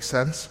 Make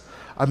sense?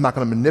 I'm not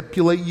going to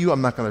manipulate you.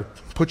 I'm not going to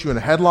put you in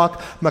a headlock.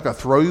 I'm not going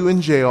to throw you in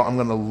jail. I'm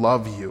going to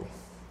love you.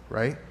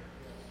 Right?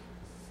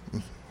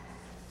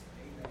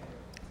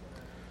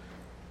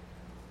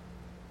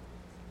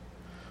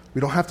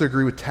 We don't have to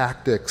agree with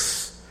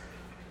tactics.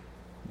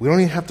 We don't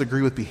even have to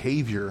agree with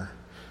behavior.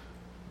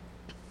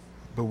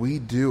 But we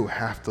do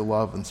have to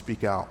love and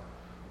speak out.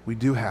 We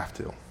do have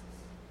to.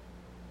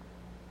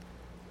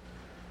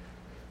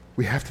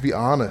 We have to be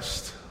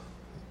honest.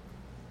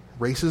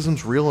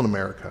 Racism's real in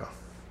America.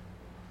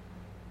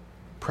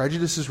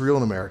 Prejudice is real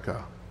in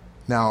America.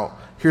 Now,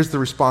 here's the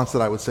response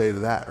that I would say to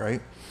that,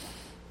 right?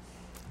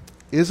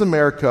 Is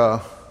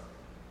America...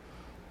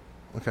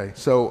 Okay,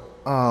 so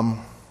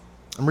I'm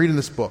reading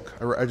this book.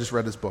 I just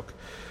read this book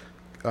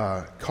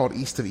called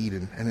East of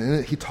Eden. And in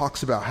it, he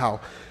talks about how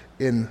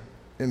in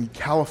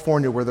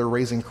California, where they're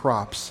raising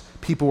crops,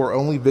 people are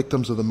only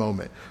victims of the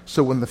moment.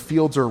 So when the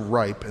fields are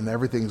ripe and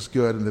everything's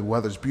good and the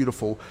weather's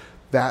beautiful,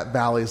 that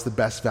valley is the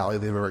best valley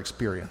they've ever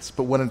experienced.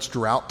 But when it's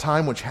drought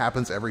time, which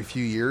happens every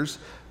few years,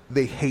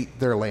 they hate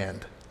their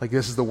land. Like,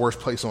 this is the worst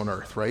place on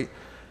earth, right?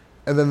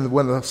 And then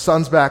when the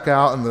sun's back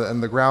out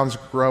and the ground's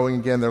growing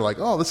again, they're like,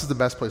 oh, this is the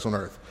best place on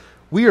earth.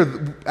 We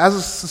are, as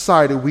a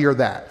society, we are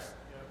that.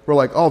 We're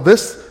like, oh,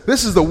 this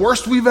is the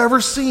worst we've ever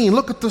seen.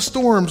 Look at the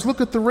storms.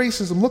 Look at the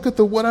racism. Look at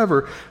the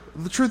whatever.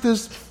 The truth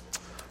is,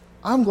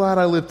 I'm glad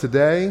I live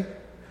today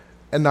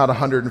and not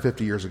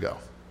 150 years ago,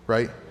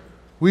 right?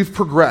 We've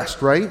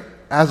progressed, right,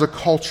 as a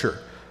culture.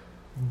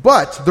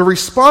 But the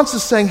response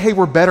is saying, hey,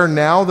 we're better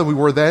now than we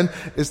were then,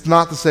 is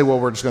not to say, well,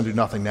 we're just going to do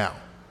nothing now.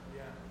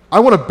 I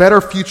want a better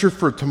future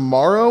for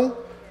tomorrow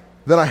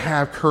than I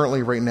have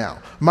currently right now.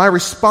 My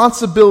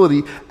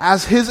responsibility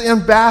as his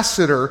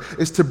ambassador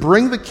is to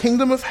bring the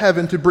kingdom of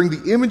heaven, to bring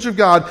the image of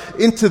God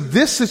into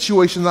this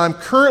situation that I'm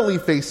currently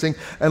facing,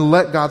 and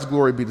let God's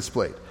glory be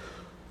displayed.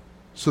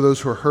 So those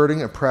who are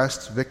hurting,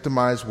 oppressed,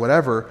 victimized,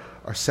 whatever,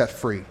 are set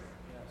free.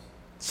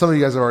 Some of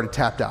you guys have already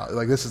tapped out.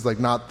 Like, this is like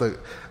not the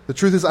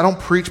truth is, I don't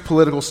preach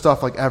political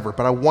stuff like ever,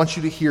 but I want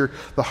you to hear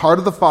the heart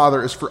of the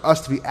Father is for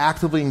us to be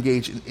actively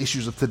engaged in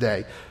issues of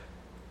today.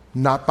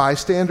 Not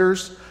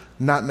bystanders,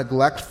 not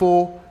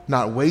neglectful,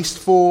 not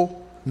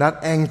wasteful,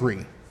 not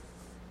angry.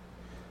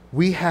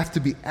 We have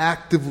to be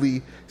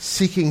actively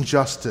seeking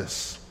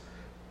justice.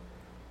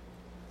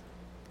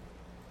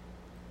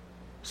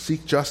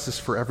 Seek justice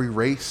for every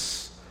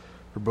race,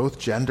 for both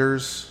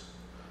genders,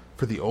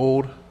 for the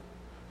old,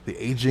 the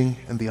aging,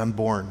 and the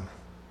unborn.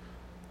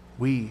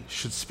 We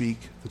should speak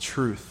the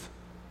truth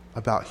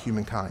about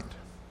humankind.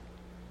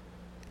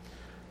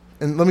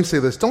 And let me say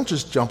this, don't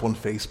just jump on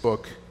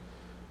Facebook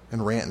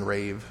and rant and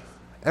rave.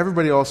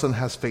 Everybody all of a sudden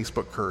has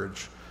Facebook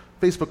courage.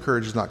 Facebook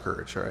courage is not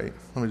courage, all right?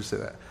 Let me just say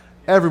that.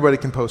 Everybody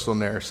can post on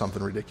there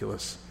something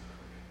ridiculous.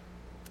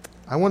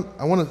 I want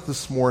it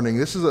this morning,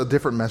 this is a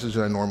different message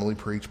than I normally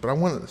preach, but I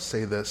want to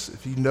say this.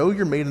 If you know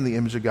you're made in the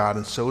image of God,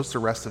 and so is the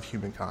rest of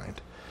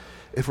humankind,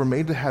 if we're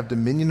made to have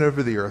dominion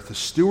over the earth, to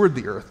steward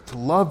the earth, to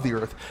love the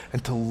earth,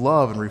 and to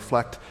love and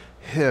reflect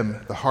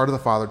him, the heart of the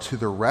Father, to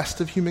the rest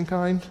of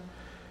humankind,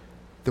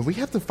 then we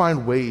have to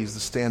find ways to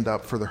stand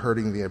up for the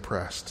hurting and the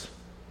oppressed,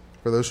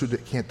 for those who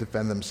can't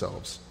defend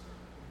themselves.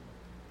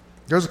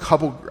 There's a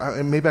couple,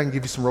 maybe I can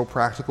give you some real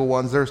practical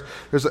ones. There's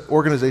an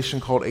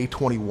organization called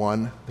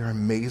A21. They're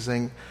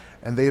amazing,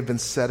 and they have been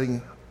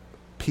setting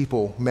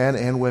people, men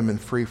and women,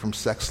 free from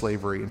sex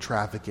slavery and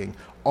trafficking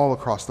all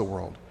across the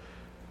world.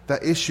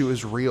 That issue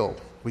is real.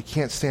 We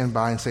can't stand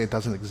by and say it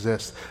doesn't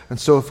exist. And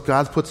so if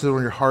God puts it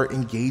on your heart,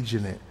 engage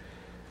in it.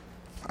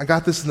 I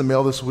got this in the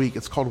mail this week.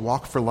 It's called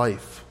Walk for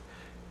Life.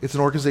 It's an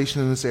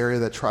organization in this area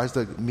that tries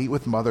to meet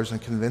with mothers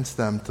and convince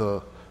them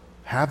to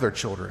have their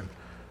children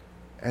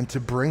and to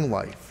bring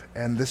life.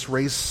 And this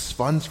raises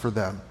funds for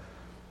them.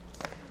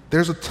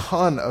 There's a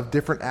ton of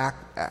different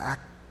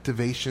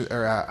activation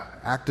or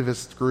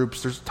activist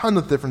groups. There's a ton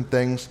of different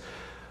things.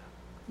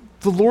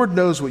 The Lord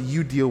knows what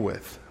you deal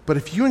with. But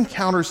if you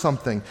encounter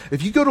something,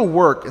 if you go to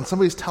work and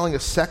somebody's telling a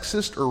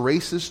sexist or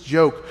racist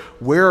joke,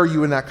 where are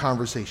you in that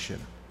conversation?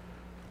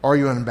 Are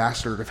you an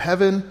ambassador of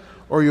heaven,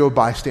 or are you a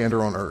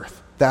bystander on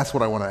earth? That's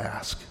what I want to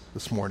ask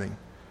this morning.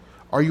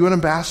 Are you an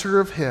ambassador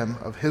of him,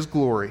 of his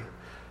glory,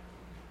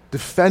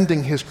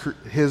 defending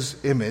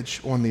his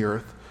image on the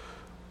earth,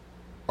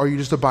 or are you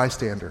just a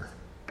bystander?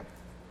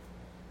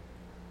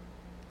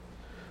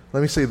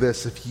 Let me say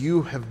this. If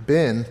you have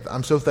been,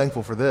 I'm so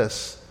thankful for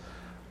this,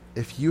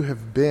 if you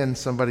have been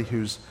somebody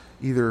who's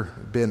either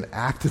been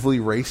actively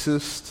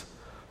racist,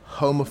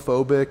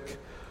 homophobic,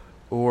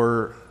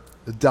 or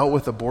dealt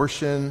with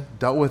abortion,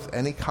 dealt with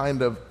any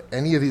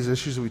of these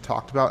issues that we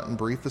talked about in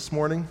brief this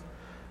morning,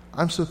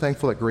 I'm so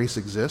thankful that grace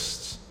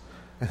exists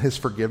and his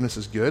forgiveness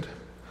is good.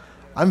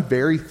 I'm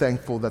very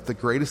thankful that the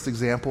greatest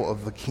example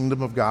of the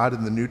kingdom of God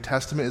in the New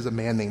Testament is a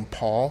man named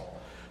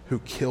Paul, who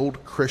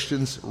killed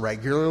Christians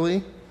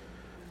regularly.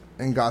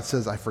 And God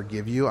says, I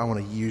forgive you. I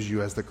want to use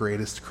you as the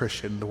greatest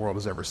Christian the world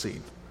has ever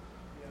seen.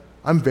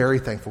 I'm very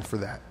thankful for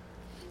that.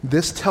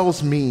 This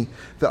tells me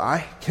that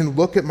I can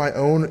look at my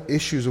own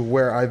issues of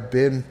where I've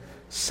been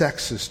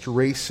sexist,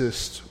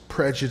 racist,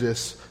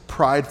 prejudiced,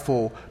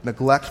 prideful,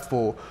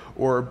 neglectful,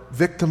 or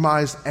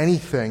victimized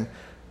anything.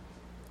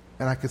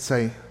 And I could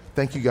say,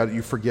 thank you, God, that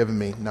you've forgiven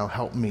me. Now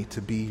help me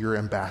to be your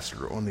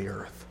ambassador on the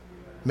earth.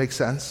 Make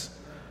sense?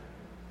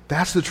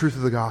 That's the truth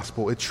of the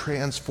gospel. It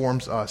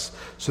transforms us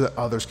so that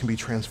others can be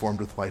transformed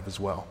with life as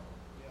well.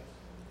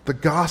 The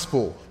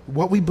gospel,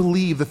 what we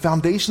believe, the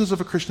foundations of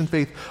a Christian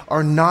faith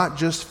are not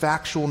just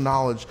factual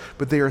knowledge,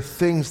 but they are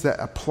things that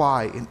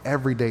apply in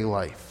everyday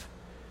life.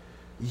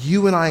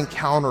 You and I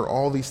encounter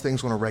all these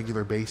things on a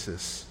regular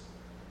basis.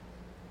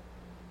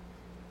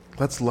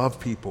 Let's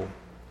love people.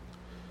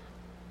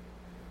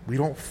 We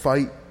don't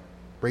fight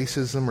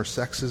racism or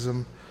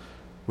sexism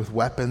with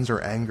weapons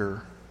or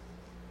anger.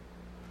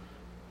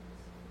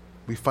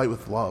 We fight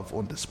with love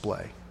on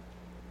display.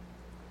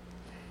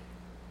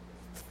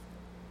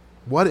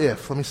 What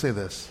if, let me say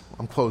this,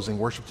 I'm closing,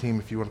 worship team,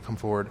 if you want to come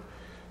forward.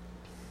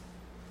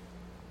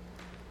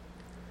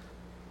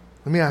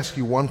 Let me ask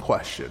you one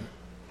question.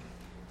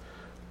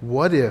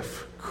 What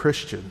if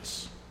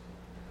Christians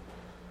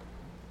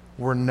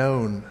were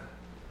known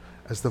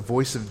as the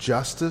voice of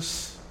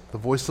justice, the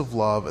voice of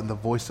love, and the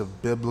voice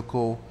of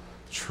biblical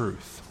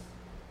truth,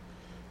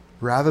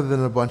 rather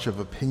than a bunch of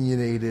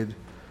opinionated,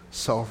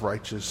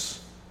 self-righteous,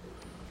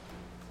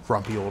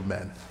 grumpy old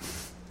men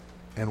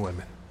and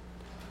women?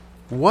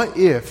 What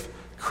if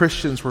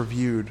Christians were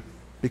viewed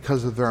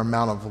because of their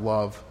amount of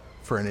love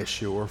for an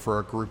issue or for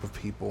a group of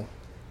people?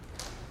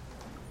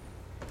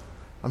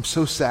 I'm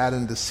so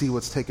saddened to see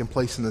what's taken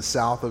place in the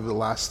South over the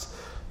last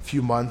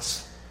few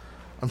months.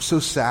 I'm so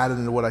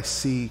saddened at what I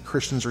see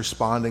Christians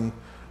responding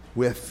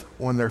with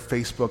on their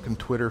Facebook and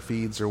Twitter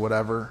feeds or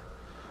whatever.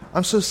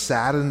 I'm so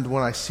saddened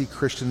when I see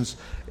Christians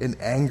in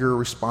anger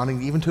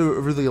responding even to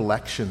over the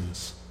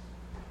elections.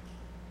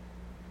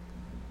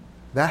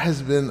 That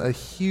has been a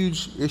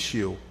huge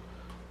issue.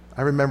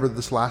 I remember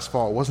this last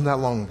fall. It wasn't that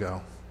long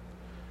ago.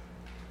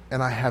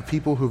 And I have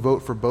people who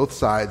vote for both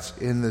sides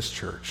in this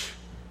church.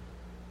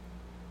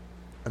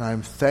 And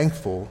I'm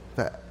thankful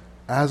that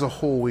as a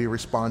whole we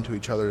respond to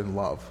each other in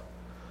love.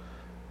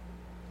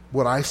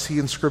 What I see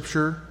in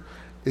Scripture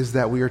is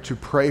that we are to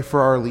pray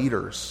for our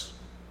leaders.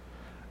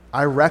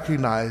 I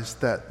recognize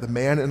that the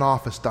man in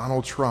office,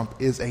 Donald Trump,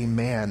 is a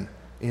man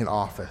in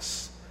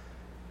office.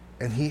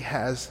 And he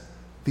has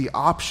the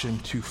option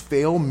to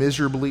fail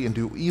miserably and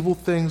do evil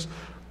things,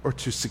 or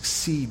to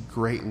succeed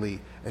greatly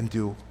and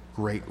do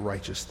great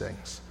righteous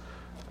things.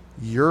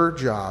 Your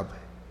job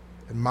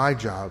and my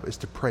job is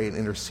to pray and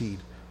intercede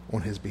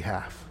on his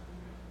behalf.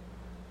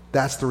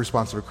 That's the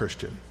response of a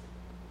Christian.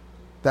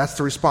 That's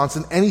the response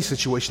in any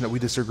situation that we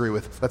disagree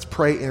with. Let's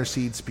pray,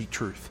 intercede, speak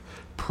truth.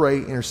 Pray,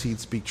 intercede,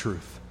 speak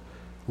truth.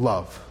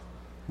 Love,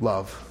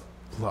 love,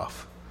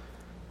 love.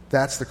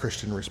 That's the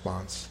Christian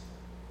response.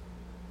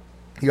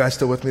 You guys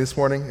still with me this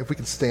morning? If we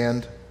can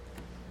stand.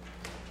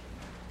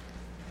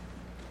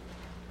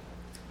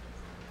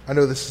 I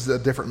know this is a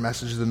different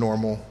message than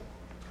normal,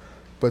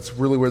 but it's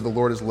really where the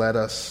Lord has led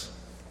us.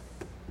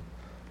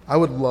 I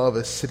would love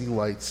as City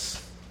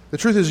Lights. The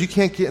truth is you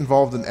can't get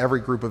involved in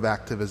every group of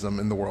activism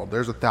in the world.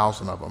 There's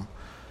 1,000 of them.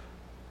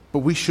 But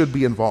we should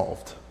be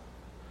involved.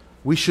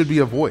 We should be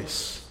a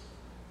voice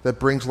that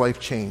brings life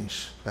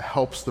change, that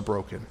helps the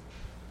broken.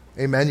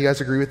 Amen? You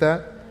guys agree with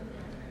that?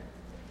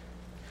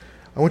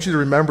 I want you to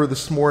remember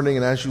this morning,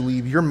 and as you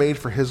leave, you're made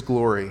for His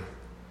glory.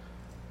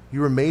 You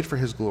were made for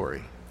His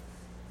glory.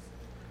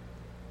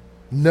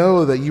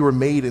 Know that you were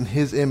made in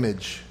His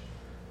image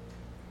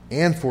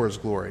and for His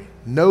glory.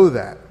 Know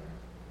that.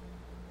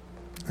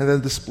 And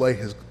then display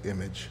His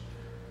image.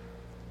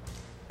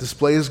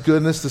 Display His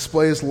goodness,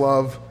 display His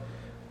love.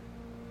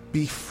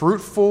 Be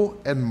fruitful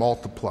and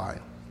multiply.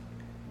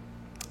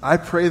 I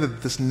pray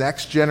that this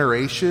next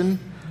generation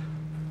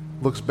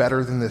looks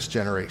better than this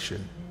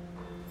generation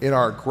in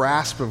our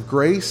grasp of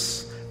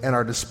grace and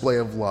our display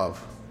of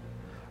love.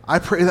 I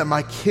pray that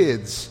my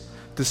kids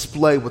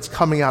display what's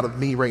coming out of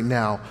me right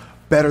now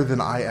better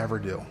than I ever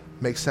do.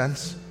 Make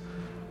sense?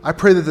 I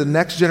pray that the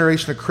next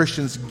generation of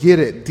Christians get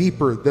it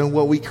deeper than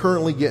what we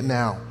currently get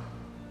now.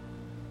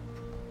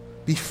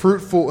 Be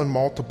fruitful and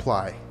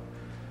multiply.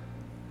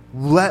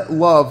 Let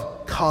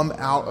love come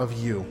out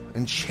of you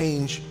and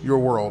change your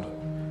world.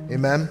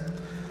 Amen?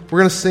 We're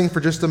going to sing for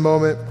just a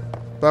moment,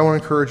 but I want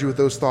to encourage you with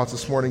those thoughts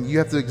this morning. You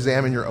have to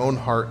examine your own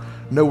heart,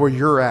 know where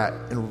you're at,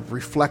 and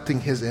reflecting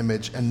His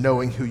image and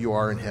knowing who you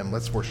are in Him.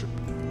 Let's worship.